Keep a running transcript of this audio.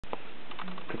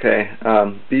Okay,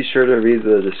 be sure to read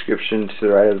the description to the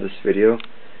right of this video,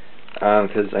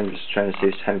 because I'm just trying to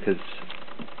save time, because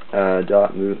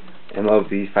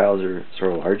 .mov files are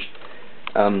sort of large,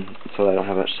 so I don't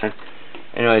have much time.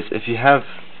 Anyways, if you have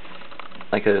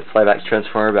like a flyback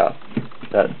transformer about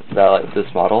like this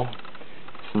model,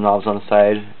 some knobs on the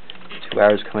side, 2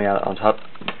 wires coming out on top,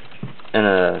 and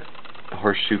a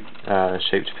horseshoe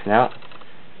shaped pinout,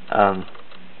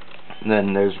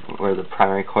 then there's where the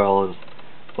primary coil is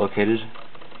located,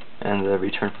 and the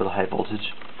return for the high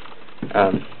voltage.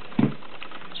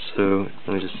 So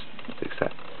let me just fix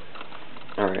that.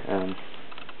 Alright,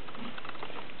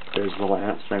 there's the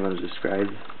lamps I'm going to describe.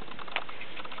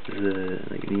 The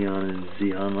like neon and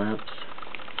xenon lamps.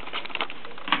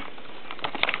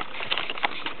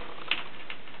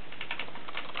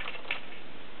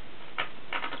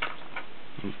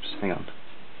 Oops, hang on.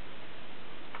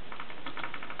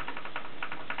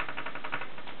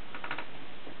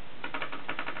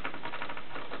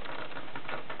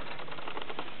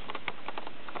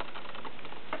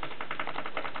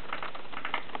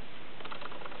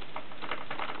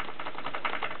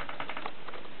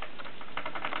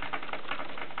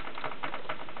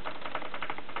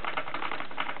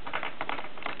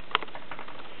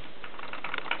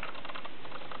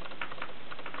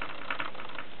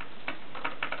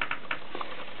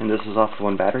 And this is off of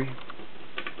one battery.